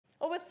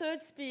Our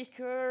third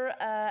speaker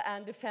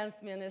and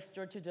defense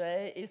minister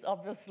today is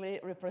obviously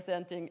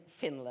representing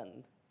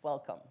Finland.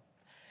 Welcome.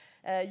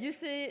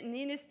 Jussi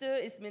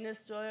Niinistö is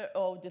Minister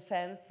of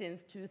Defense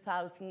since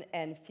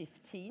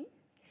 2015.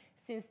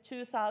 Since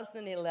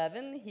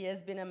 2011, he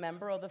has been a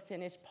member of the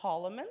Finnish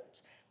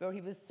Parliament, where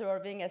he was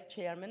serving as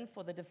chairman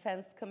for the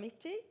Defense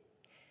Committee.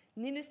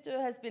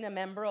 Niinistö has been a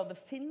member of the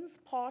Finns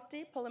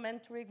Party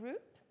parliamentary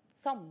group,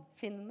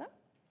 Finna,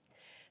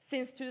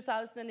 since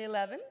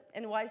 2011,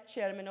 and vice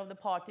chairman of the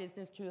party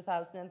since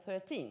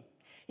 2013.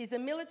 He's a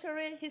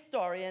military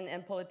historian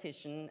and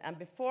politician, and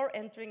before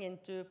entering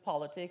into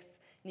politics,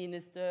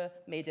 Niinistö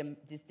made a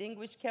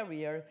distinguished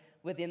career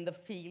within the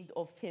field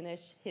of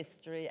Finnish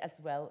history as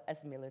well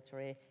as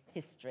military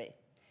history.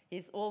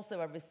 He's also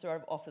a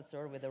reserve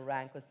officer with the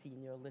rank of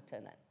senior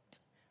lieutenant.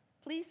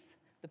 Please,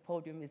 the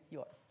podium is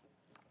yours.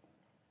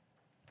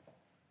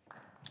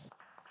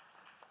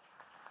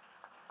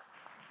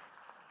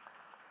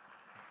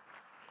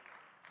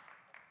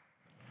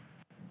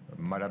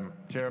 Madam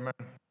Chairman,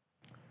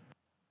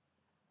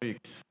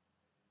 colleagues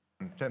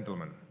and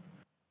gentlemen,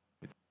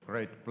 it's a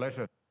great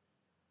pleasure.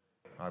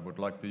 I would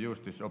like to use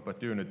this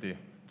opportunity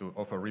to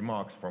offer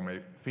remarks from a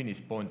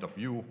Finnish point of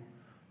view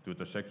to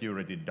the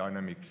security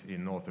dynamics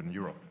in Northern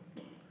Europe.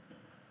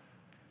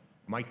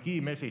 My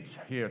key message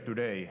here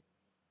today is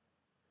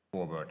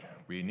forward.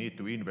 We need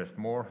to invest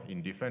more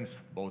in defense,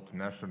 both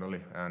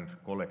nationally and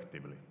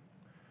collectively.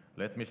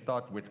 Let me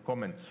start with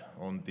comments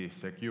on the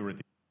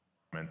security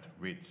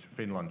which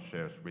Finland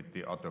shares with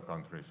the other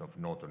countries of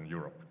Northern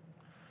Europe.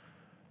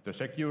 The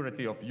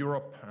security of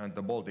Europe and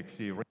the Baltic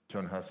Sea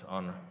region has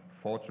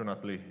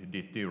unfortunately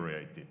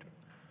deteriorated.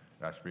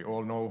 As we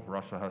all know,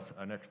 Russia has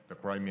annexed the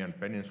Crimean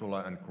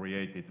Peninsula and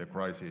created a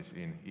crisis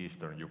in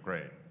eastern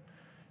Ukraine.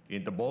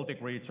 In the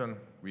Baltic region,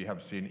 we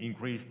have seen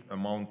increased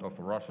amount of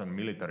Russian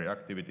military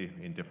activity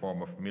in the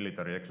form of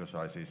military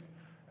exercises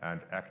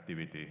and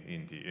activity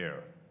in the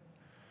air.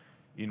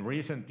 In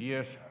recent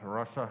years,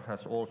 Russia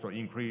has also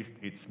increased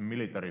its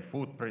military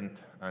footprint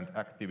and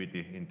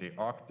activity in the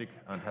Arctic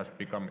and has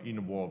become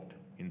involved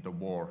in the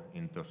war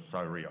in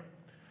Syria.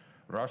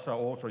 Russia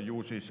also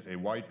uses a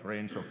wide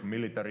range of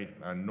military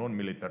and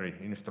non-military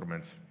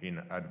instruments in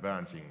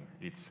advancing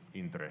its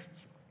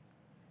interests.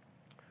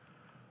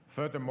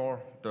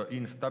 Furthermore, the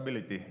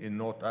instability in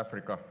North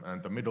Africa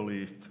and the Middle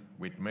East,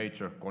 with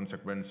major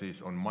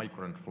consequences on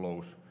migrant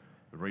flows,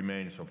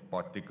 remains of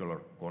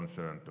particular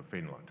concern to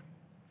Finland.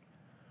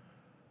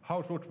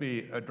 How should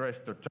we address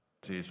the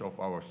challenges of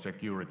our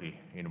security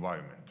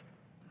environment?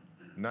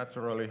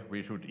 Naturally,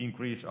 we should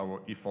increase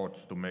our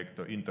efforts to make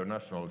the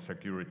international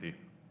security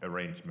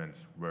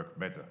arrangements work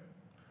better.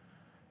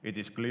 It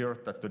is clear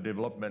that the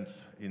developments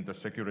in the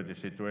security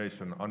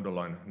situation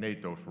underline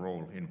NATO's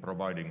role in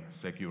providing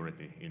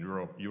security in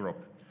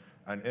Europe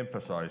and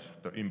emphasize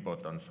the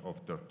importance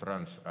of the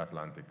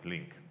transatlantic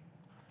link.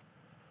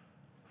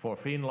 For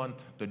Finland,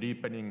 the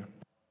deepening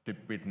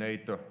partnership with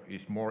NATO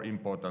is more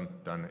important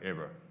than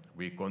ever.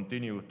 We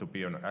continue to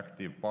be an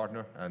active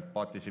partner and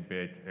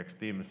participate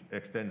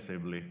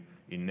extensively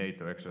in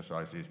NATO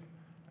exercises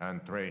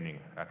and training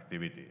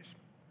activities.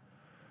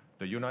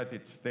 The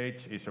United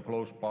States is a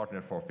close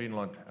partner for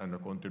Finland, and the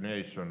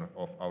continuation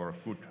of our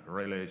good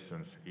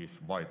relations is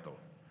vital.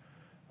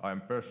 I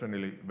am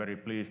personally very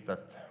pleased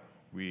that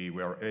we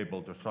were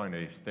able to sign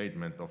a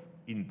statement of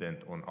intent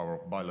on our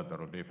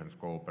bilateral defense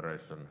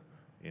cooperation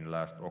in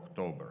last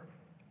October.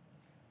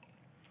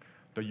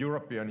 The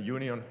European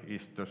Union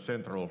is the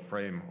central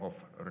frame of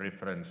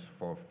reference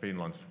for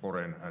Finland's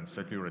foreign and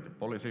security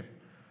policy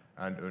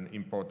and an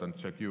important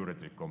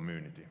security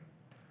community.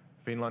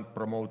 Finland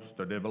promotes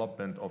the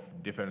development of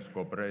defense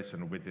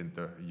cooperation within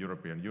the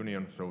European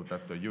Union so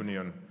that the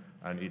Union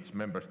and its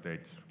member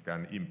states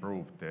can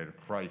improve their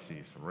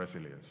crisis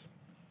resilience.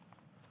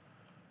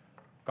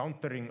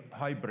 Countering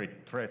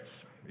hybrid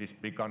threats is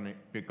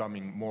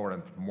becoming more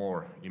and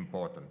more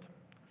important.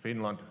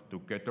 Finland,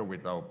 together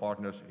with our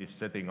partners, is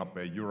setting up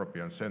a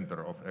European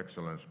Centre of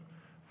Excellence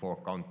for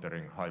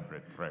countering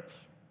hybrid threats.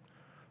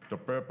 The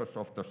purpose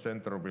of the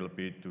centre will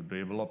be to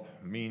develop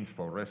means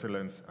for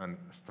resilience and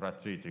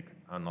strategic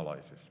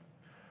analysis.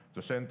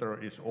 The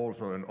centre is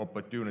also an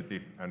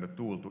opportunity and a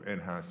tool to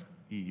enhance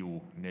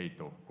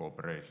EU-NATO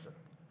cooperation.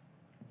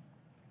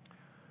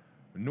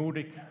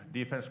 Nordic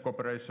defence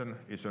cooperation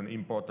is an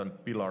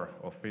important pillar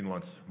of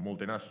Finland's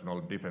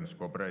multinational defence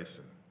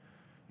cooperation.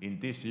 In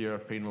this year,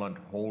 Finland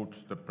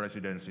holds the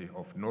presidency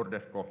of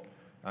Nordefco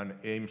and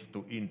aims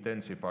to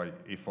intensify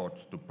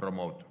efforts to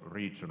promote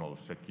regional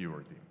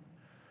security.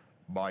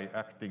 By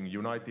acting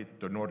united,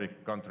 the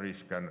Nordic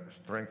countries can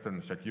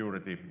strengthen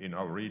security in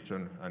our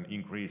region and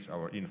increase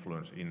our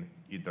influence in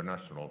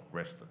international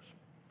questions.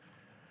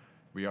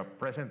 We are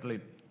presently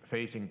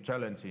facing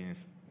challenges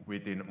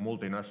within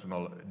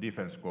multinational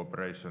defense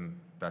cooperation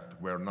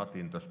that were not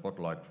in the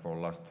spotlight for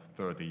the last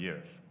 30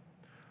 years.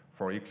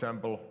 For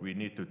example, we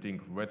need to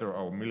think whether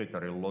our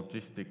military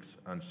logistics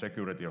and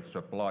security of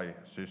supply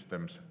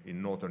systems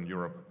in Northern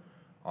Europe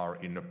are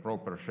in a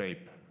proper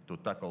shape to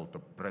tackle the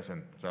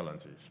present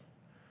challenges.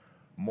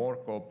 More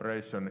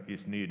cooperation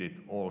is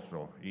needed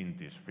also in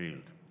this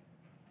field.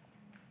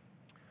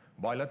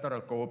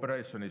 Bilateral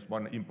cooperation is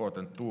one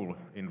important tool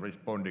in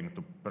responding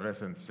to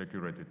present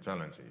security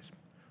challenges.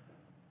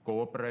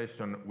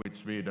 Cooperation with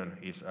Sweden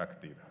is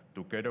active.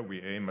 Together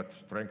we aim at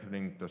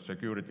strengthening the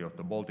security of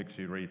the Baltic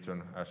Sea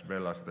region as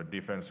well as the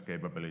defense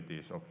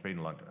capabilities of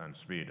Finland and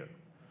Sweden.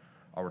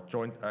 Our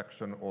joint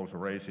action also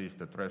raises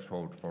the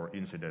threshold for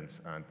incidents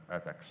and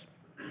attacks.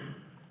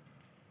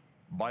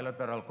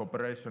 Bilateral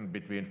cooperation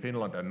between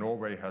Finland and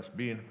Norway has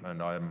been,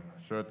 and I am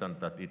certain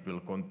that it will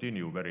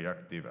continue, very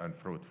active and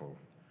fruitful.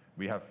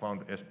 We have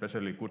found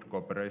especially good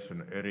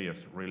cooperation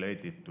areas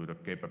related to the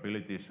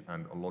capabilities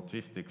and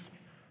logistics,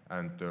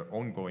 and the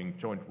ongoing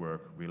joint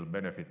work will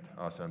benefit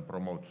us and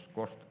promotes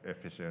cost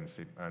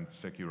efficiency and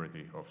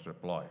security of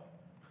supply.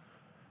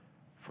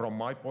 From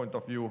my point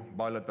of view,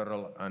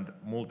 bilateral and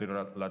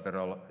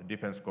multilateral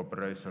defense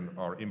cooperation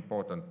are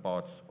important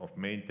parts of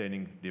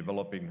maintaining,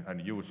 developing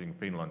and using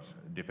Finland's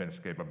defense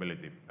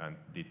capability and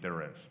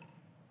deterrence.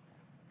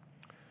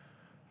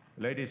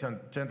 Ladies and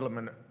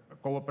gentlemen,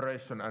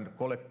 cooperation and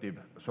collective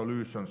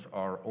solutions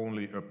are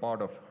only a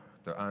part of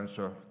the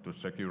answer to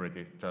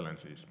security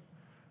challenges.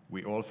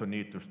 We also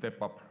need to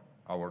step up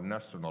our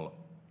national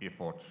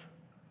efforts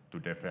to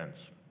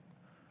defense.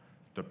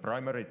 The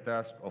primary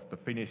task of the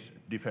Finnish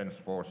defense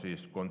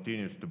forces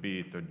continues to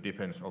be the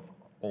defense of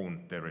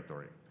own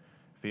territory.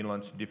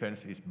 Finland's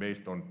defense is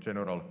based on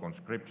general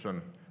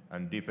conscription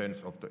and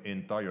defense of the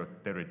entire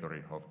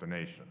territory of the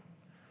nation.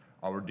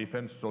 Our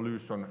defense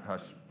solution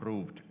has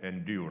proved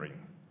enduring.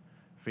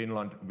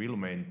 Finland will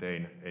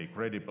maintain a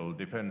credible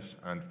defense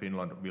and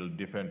Finland will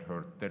defend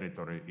her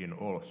territory in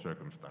all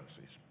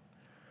circumstances.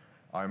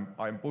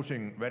 I'm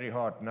pushing very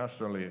hard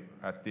nationally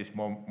at this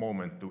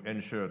moment to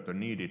ensure the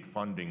needed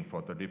funding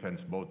for the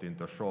defense both in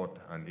the short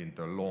and in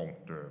the long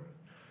term.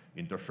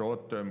 In the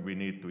short term, we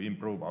need to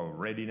improve our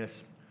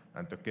readiness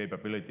and the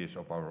capabilities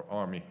of our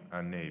Army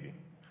and Navy.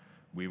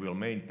 We will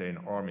maintain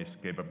Army's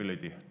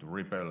capability to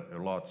repel a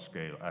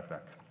large-scale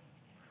attack.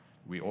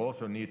 We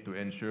also need to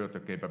ensure the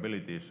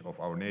capabilities of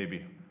our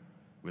Navy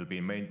will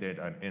be maintained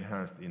and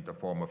enhanced in the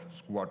form of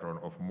squadron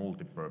of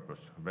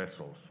multi-purpose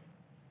vessels.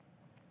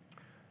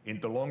 In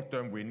the long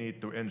term, we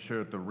need to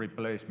ensure the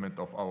replacement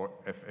of our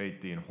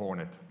F-18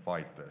 Hornet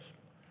fighters.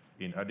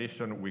 In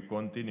addition, we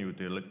continue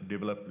to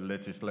develop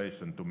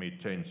legislation to meet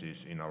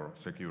changes in our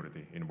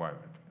security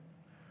environment.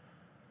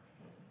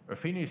 A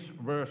Finnish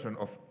version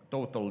of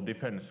total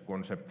defense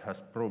concept has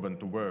proven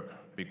to work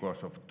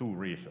because of two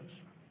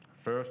reasons.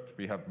 First,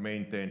 we have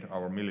maintained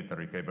our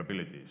military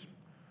capabilities.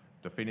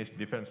 The Finnish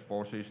defense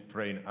forces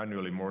train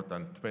annually more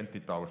than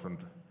 20,000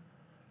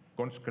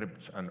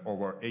 conscripts and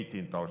over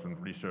 18,000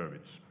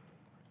 reservists.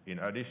 In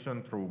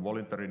addition, through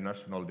voluntary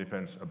national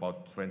defense,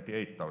 about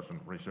 28,000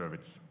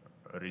 reservists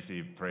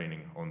receive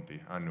training on the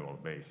annual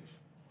basis.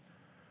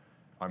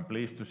 I'm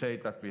pleased to say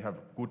that we have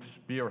good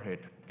spearhead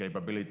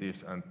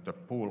capabilities and the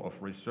pool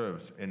of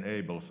reserves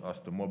enables us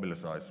to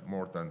mobilize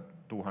more than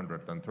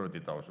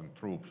 230,000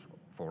 troops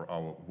for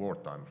our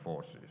wartime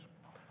forces.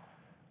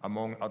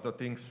 Among other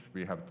things,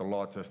 we have the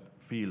largest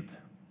field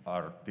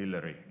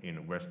artillery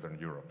in Western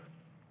Europe.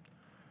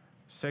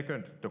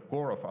 Second, the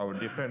core of our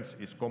defense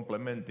is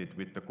complemented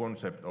with the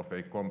concept of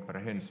a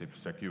comprehensive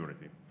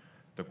security.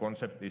 The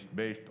concept is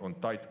based on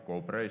tight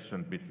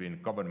cooperation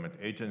between government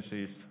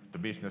agencies, the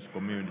business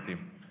community,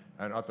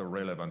 and other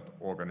relevant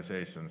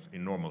organizations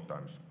in normal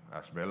times,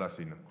 as well as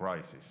in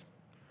crisis.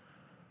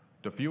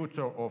 The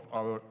future of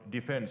our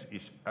defense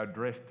is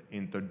addressed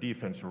in the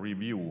defense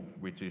review,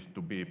 which is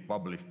to be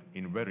published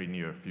in very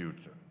near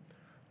future.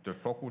 The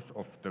focus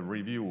of the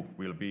review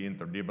will be in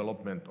the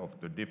development of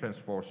the defense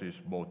forces,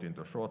 both in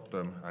the short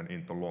term and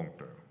in the long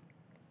term.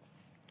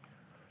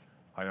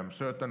 I am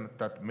certain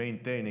that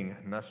maintaining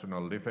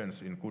national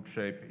defense in good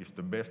shape is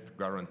the best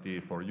guarantee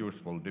for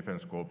useful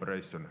defense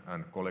cooperation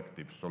and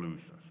collective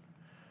solutions.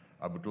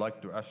 I would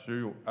like to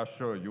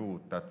assure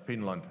you that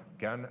Finland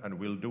can and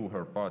will do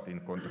her part in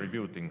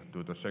contributing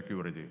to the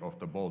security of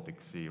the Baltic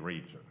Sea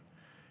region.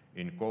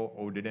 In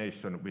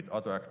coordination with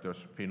other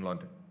actors,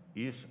 Finland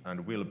is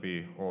and will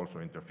be also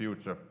in the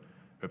future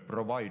a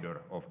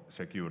provider of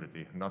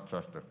security, not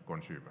just a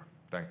consumer.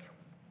 Thank you.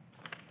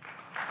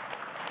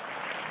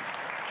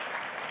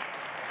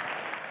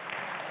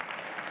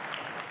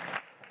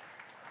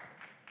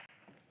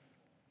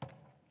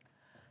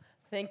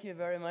 Thank you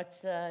very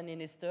much,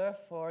 Niinistö,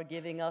 for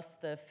giving us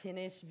the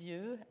Finnish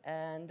view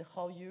and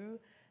how you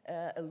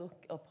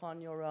look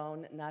upon your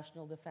own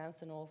national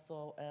defense and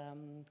also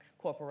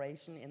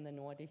cooperation in the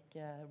Nordic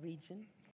region.